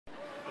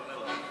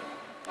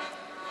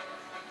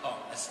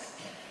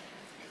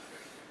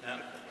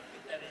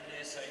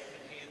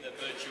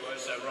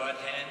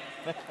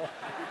What are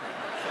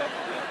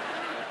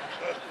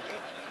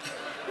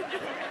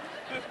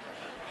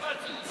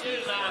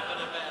you laughing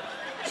about?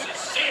 This is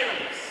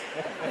serious.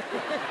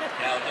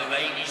 Now the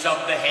ladies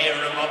of the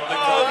harem of the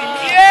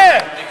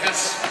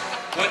Caractacus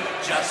would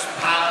just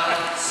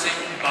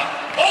passing by.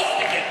 Off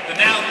together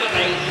now the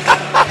ladies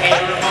of the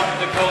harem of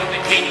the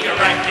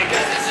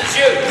Caractacus, this is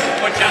you,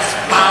 were just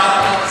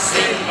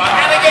passing by.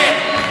 And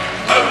again,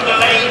 oh the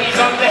ladies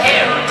of the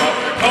harem of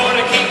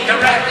the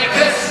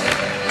Caractacus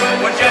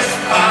were just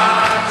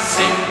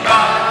passing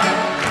by.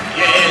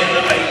 Yeah,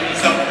 the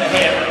ladies of the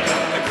harem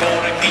of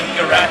the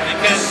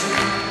Caractacus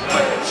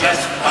were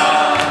just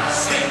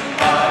passing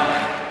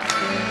by.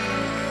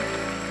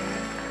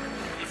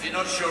 If you're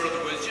not sure of the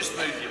words, just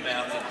move your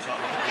mouth at the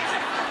time of the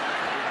music.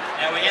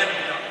 Now we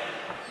haven't got.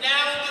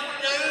 Now the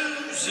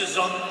noses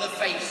on the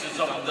faces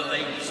of the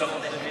ladies of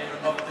the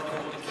harem of the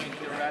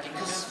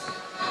Caractacus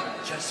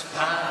just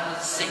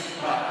passing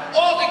by.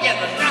 All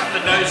together now the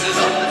noses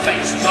on the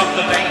faces of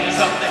the ladies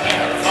of the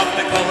harem of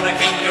the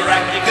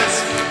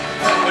Caractacus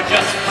were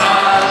just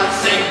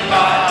passing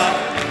by.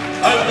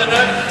 Oh, the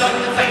noses on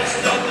the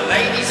faces of the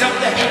ladies of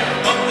the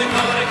harem of the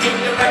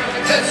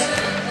Caractacus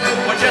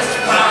were just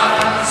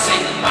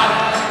passing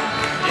by.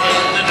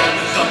 Yeah, the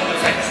noses on the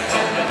faces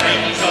of the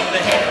ladies of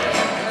the harem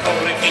of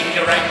the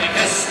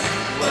Caractacus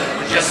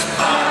were just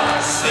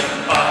passing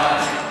by.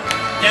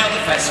 Now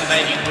the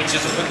fascinating witches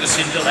have put the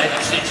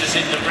scintillating stitches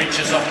in the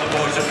breeches of the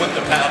boys, have put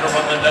the powder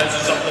on the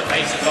noses of the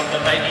faces of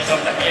the ladies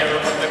of the harem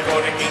of the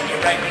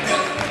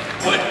Caractacus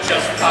were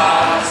just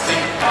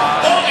passing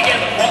by. All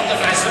together, what the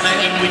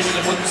fascinating witches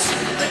have put the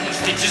scintillating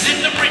stitches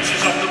in the breeches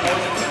of the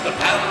boys, have put the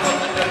powder on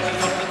the noses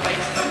of the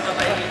faces of the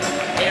ladies of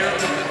the harem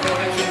of the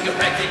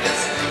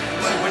Caractacus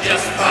were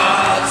just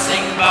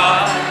passing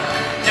by.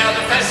 Now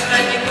the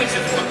fascinating witches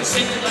have put the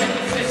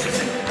scintillating stitches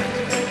in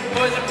the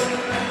boys, have put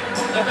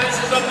the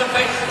faces of the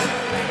faces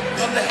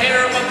of the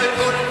harem of the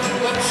Caractacus.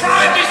 Well,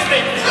 try this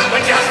bit.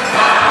 We're just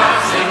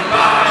passing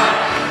by.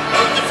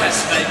 Oh, the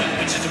fascinating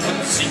witches have put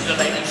the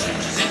scintillating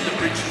stitches in the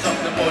breeches of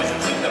the boys, and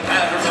put the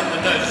powder on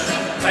the noses,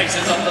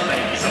 faces of the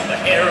ladies of the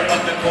harem of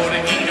the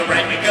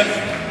Caractacus.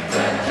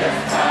 We're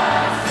just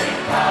passing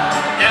by.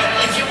 Now,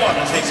 if you want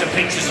to take some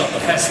pictures of the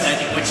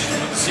fascinating witches,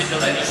 put the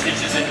scintillating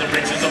stitches in the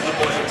breeches of the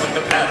boys, and put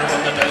the powder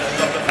on the noses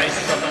of the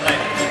faces of the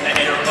ladies of the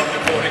harem of the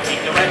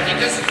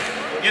Caractacus.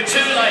 You're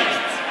too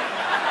late.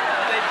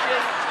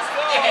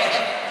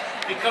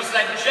 Yeah, because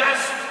they've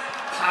just